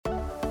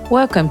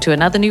Welcome to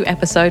another new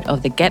episode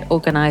of the Get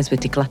Organise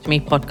with Declutter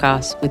Me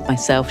podcast with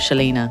myself,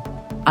 Shalina.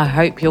 I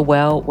hope you're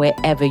well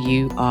wherever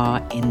you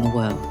are in the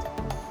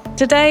world.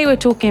 Today we're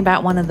talking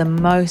about one of the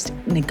most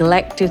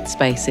neglected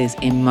spaces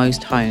in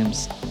most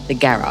homes, the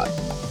garage.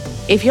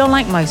 If you're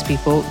like most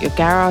people, your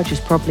garage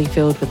is probably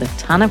filled with a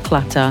ton of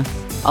clutter,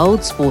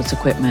 old sports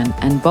equipment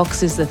and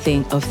boxes of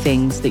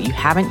things that you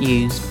haven't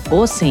used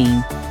or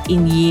seen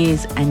in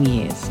years and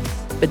years.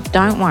 But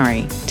don't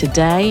worry,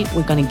 today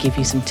we're going to give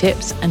you some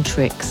tips and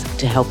tricks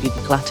to help you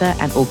declutter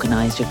and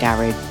organise your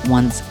garage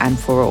once and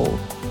for all.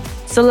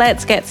 So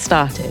let's get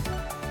started.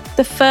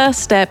 The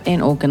first step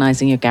in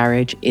organising your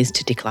garage is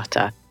to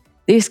declutter.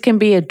 This can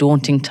be a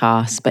daunting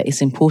task, but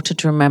it's important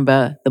to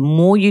remember the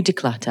more you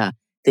declutter,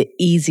 the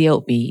easier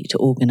it'll be to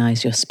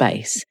organise your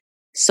space.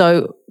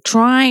 So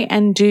try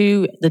and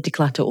do the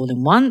declutter all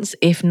in once.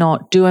 If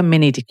not, do a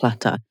mini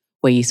declutter,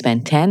 where you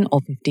spend 10 or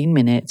 15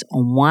 minutes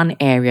on one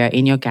area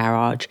in your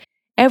garage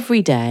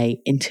every day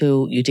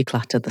until you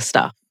declutter the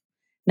stuff.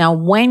 Now,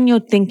 when you're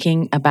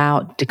thinking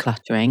about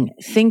decluttering,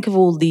 think of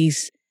all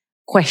these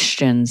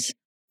questions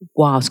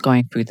whilst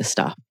going through the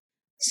stuff.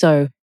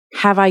 So,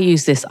 have I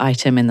used this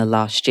item in the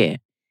last year?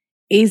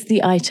 Is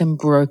the item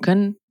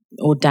broken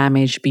or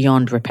damaged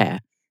beyond repair?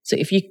 So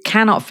if you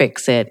cannot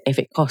fix it, if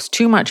it costs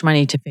too much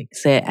money to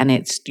fix it and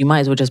you might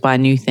as well just buy a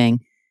new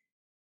thing,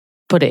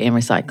 put it in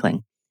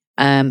recycling.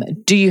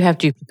 Do you have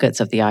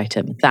duplicates of the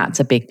item? That's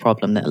a big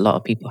problem that a lot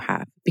of people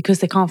have because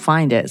they can't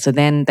find it. So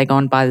then they go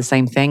and buy the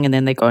same thing and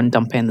then they go and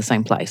dump it in the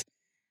same place.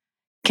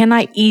 Can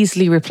I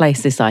easily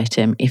replace this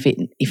item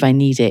if I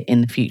need it in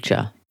the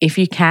future? If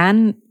you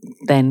can,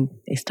 then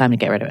it's time to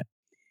get rid of it.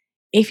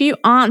 If you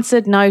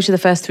answered no to the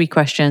first 3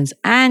 questions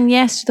and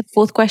yes to the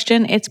 4th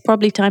question, it's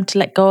probably time to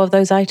let go of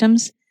those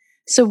items.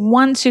 So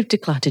once you've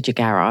decluttered your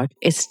garage,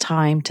 it's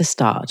time to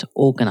start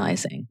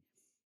organising.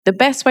 The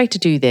best way to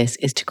do this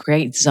is to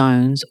create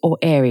zones or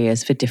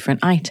areas for different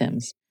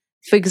items.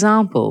 For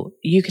example,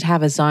 you could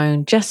have a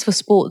zone just for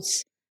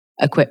sports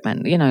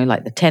equipment,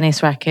 like the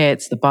tennis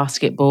rackets, the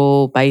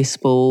basketball,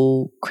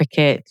 baseball,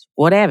 cricket,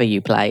 whatever you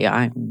play.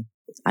 I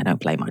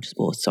don't play much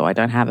sports, so I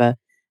don't have a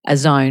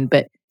zone,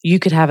 but you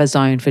could have a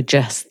zone for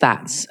just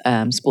that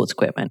sports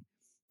equipment.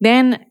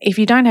 Then if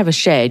you don't have a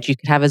shed, you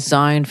could have a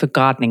zone for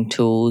gardening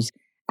tools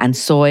and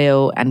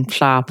soil and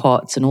flower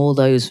pots and all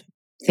those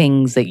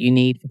things that you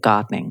need for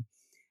gardening.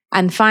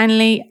 And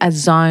finally, a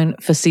zone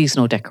for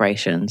seasonal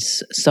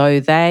decorations. So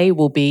they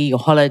will be your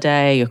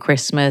holiday, your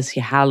Christmas,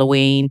 your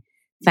Halloween,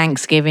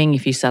 Thanksgiving,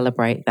 if you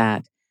celebrate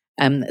that.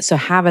 So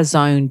have a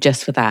zone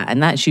just for that.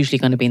 And that's usually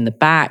going to be in the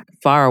back,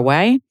 far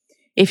away.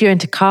 If you're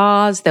into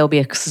cars, there'll be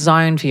a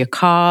zone for your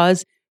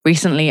cars.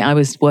 Recently, I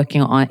was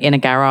working in a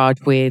garage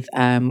with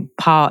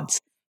parts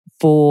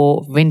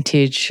for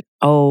vintage,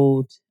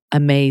 old,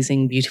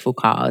 amazing, beautiful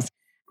cars,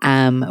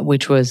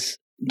 which was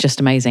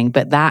just amazing.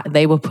 But that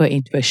they were put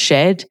into a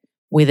shed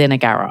within a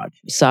garage.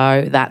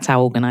 So that's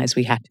how organized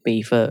we had to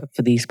be for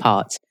these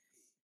parts.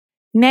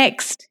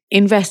 Next,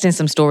 invest in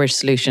some storage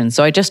solutions.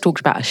 So I just talked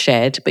about a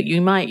shed, but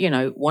you might,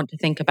 want to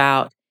think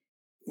about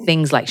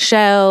things like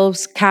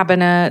shelves,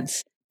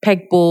 cabinets,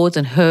 pegboards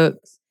and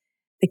hooks.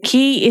 The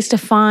key is to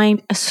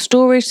find a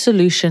storage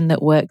solution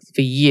that works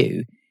for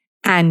you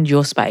and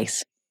your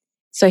space.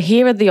 So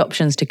here are the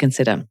options to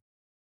consider.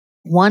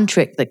 One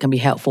trick that can be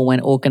helpful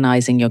when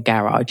organizing your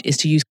garage is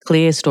to use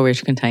clear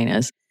storage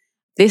containers.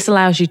 This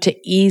allows you to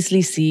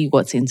easily see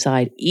what's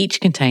inside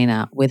each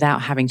container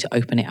without having to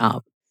open it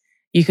up.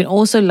 You can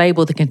also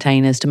label the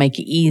containers to make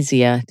it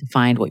easier to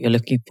find what you're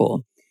looking for.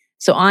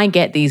 So I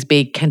get these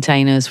big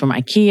containers from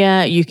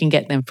IKEA. You can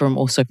get them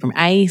also from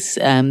Ace.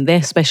 They're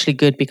especially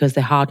good because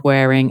they're hard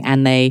wearing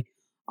and they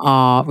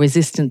are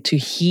resistant to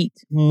heat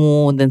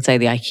more than, say,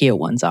 the IKEA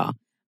ones are.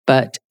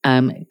 But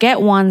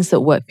get ones that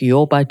work for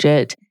your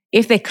budget.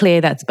 If they're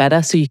clear, that's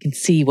better, so you can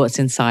see what's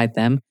inside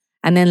them.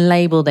 And then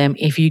label them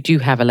if you do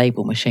have a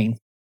label machine.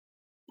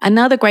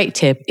 Another great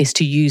tip is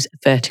to use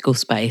vertical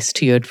space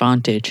to your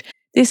advantage.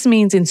 This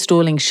means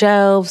installing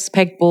shelves,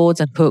 pegboards,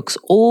 and hooks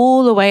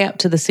all the way up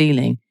to the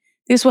ceiling.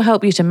 This will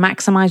help you to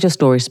maximize your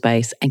storage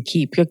space and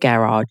keep your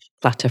garage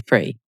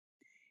clutter-free.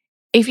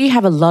 If you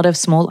have a lot of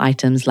small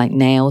items like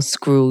nails,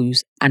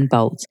 screws, and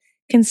bolts,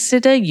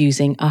 consider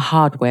using a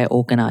hardware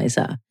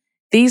organizer.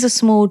 These are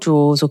small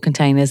drawers or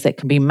containers that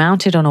can be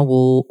mounted on a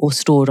wall or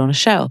stored on a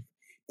shelf.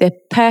 They're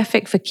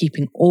perfect for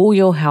keeping all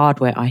your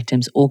hardware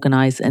items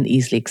organized and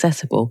easily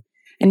accessible.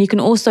 And you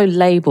can also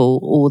label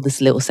all these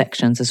little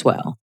sections as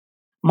well.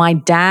 My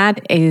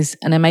dad is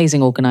an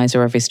amazing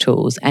organizer of his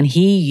tools, and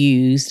he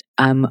used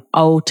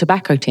old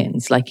tobacco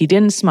tins. Like, he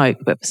didn't smoke,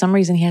 but for some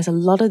reason he has a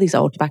lot of these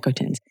old tobacco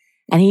tins,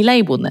 and he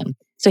labeled them.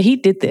 So he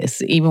did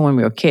this even when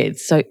we were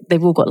kids. So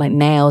they've all got like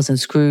nails and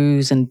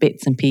screws and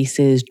bits and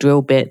pieces,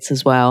 drill bits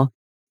as well.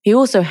 He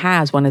also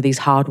has one of these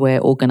hardware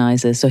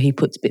organizers, so he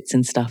puts bits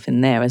and stuff in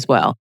there as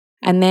well.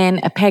 And then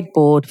a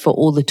pegboard for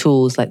all the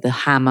tools like the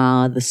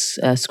hammer, the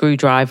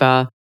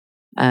screwdriver,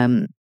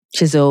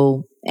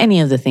 chisel, any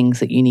of the things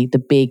that you need, the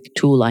big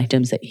tool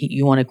items that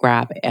you want to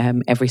grab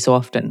every so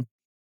often.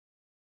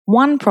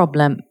 One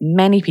problem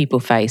many people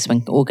face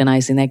when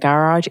organising their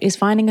garage is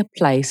finding a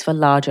place for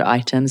larger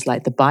items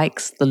like the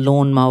bikes, the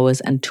lawn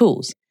mowers, and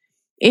tools.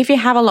 If you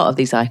have a lot of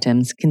these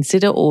items,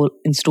 consider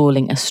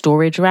installing a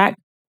storage rack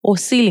or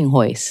ceiling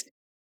hoist.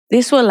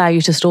 This will allow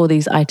you to store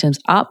these items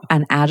up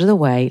and out of the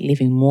way,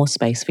 leaving more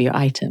space for your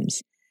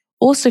items.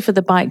 Also, for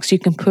the bikes, you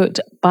can put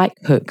bike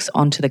hooks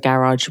onto the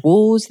garage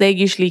walls. They're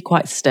usually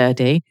quite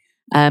sturdy.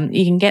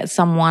 You can get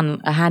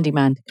a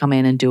handyman, to come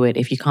in and do it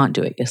if you can't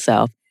do it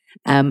yourself.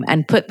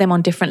 And put them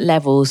on different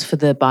levels for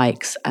the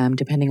bikes,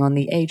 depending on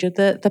the age of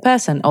the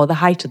person or the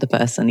height of the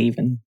person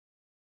even.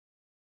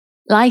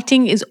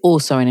 Lighting is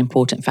also an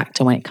important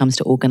factor when it comes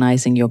to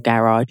organising your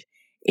garage.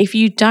 If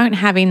you don't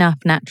have enough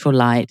natural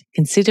light,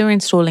 consider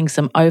installing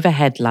some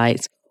overhead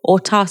lights or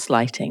task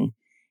lighting.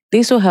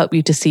 This will help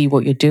you to see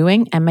what you're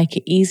doing and make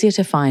it easier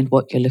to find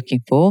what you're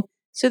looking for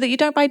so that you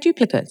don't buy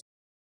duplicates.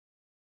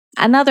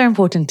 Another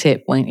important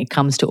tip when it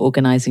comes to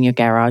organising your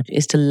garage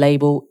is to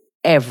label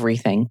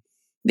everything.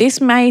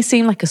 This may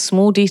seem like a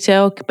small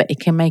detail, but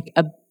it can make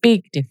a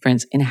big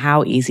difference in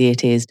how easy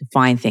it is to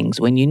find things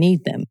when you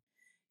need them.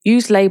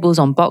 Use labels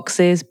on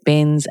boxes,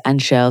 bins,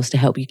 and shelves to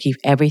help you keep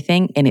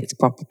everything in its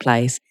proper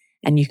place,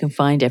 and you can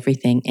find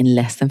everything in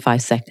less than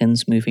 5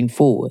 seconds moving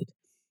forward.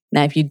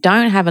 Now, if you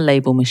don't have a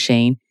label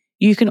machine,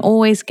 you can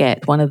always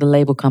get one of the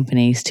label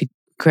companies to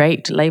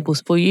create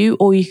labels for you,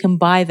 or you can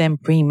buy them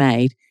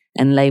pre-made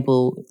and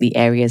label the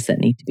areas that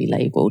need to be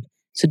labeled.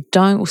 So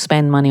don't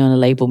spend money on a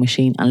label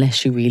machine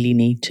unless you really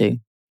need to.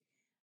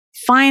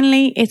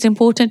 Finally, it's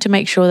important to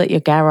make sure that your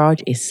garage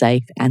is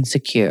safe and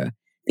secure.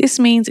 This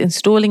means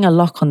installing a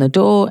lock on the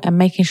door and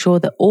making sure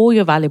that all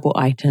your valuable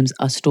items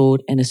are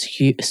stored in a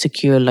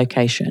secure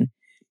location.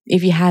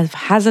 If you have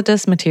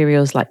hazardous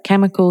materials like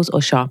chemicals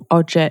or sharp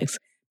objects,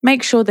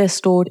 make sure they're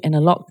stored in a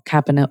locked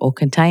cabinet or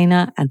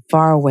container and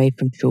far away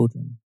from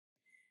children.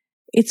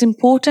 It's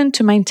important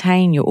to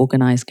maintain your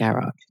organised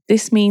garage.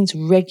 This means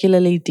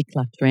regularly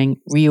decluttering,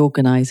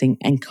 reorganising,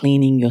 and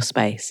cleaning your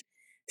space.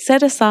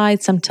 Set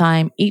aside some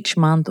time each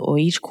month or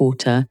each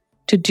quarter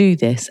to do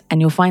this,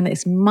 and you'll find that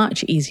it's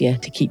much easier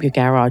to keep your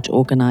garage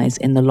organised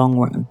in the long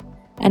run.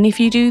 And if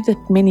you do the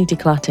mini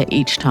declutter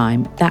each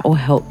time, that will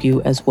help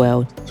you as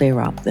well to clear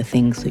up the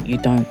things that you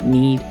don't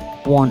need,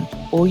 want,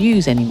 or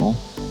use anymore.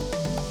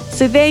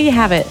 So there you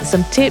have it,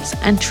 some tips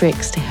and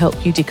tricks to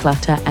help you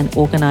declutter and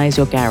organise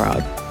your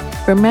garage.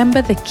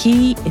 Remember, the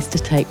key is to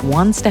take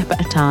one step at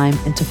a time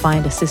and to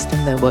find a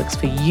system that works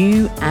for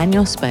you and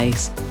your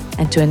space,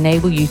 and to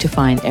enable you to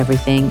find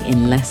everything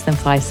in less than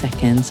 5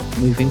 seconds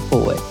moving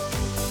forward.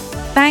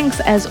 Thanks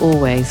as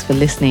always for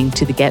listening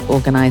to the Get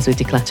Organise with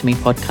Declutter Me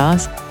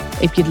podcast.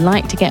 If you'd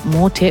like to get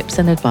more tips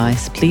and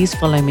advice, please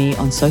follow me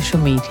on social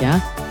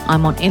media.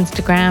 I'm on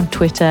Instagram,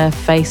 Twitter,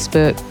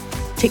 Facebook,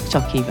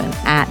 TikTok even,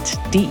 at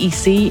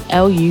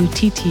DECLUTTRME.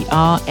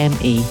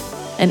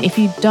 And if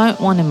you don't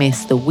want to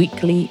miss the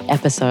weekly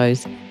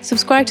episodes,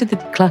 subscribe to the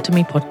Declutter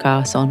Me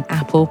podcast on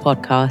Apple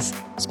Podcasts,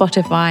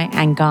 Spotify,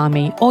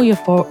 Angami, or your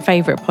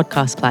favorite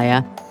podcast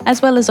player,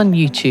 as well as on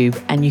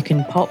YouTube. And you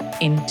can pop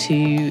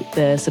into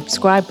the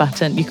subscribe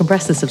button. You can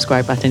press the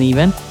subscribe button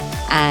even,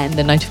 and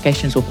the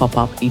notifications will pop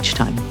up each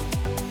time.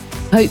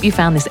 Hope you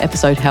found this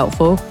episode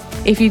helpful.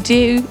 If you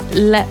do,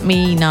 let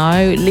me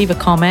know, leave a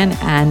comment,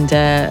 and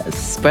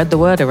spread the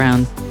word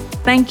around.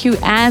 Thank you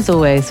as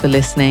always for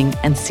listening,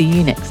 and see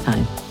you next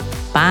time.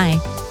 Bye.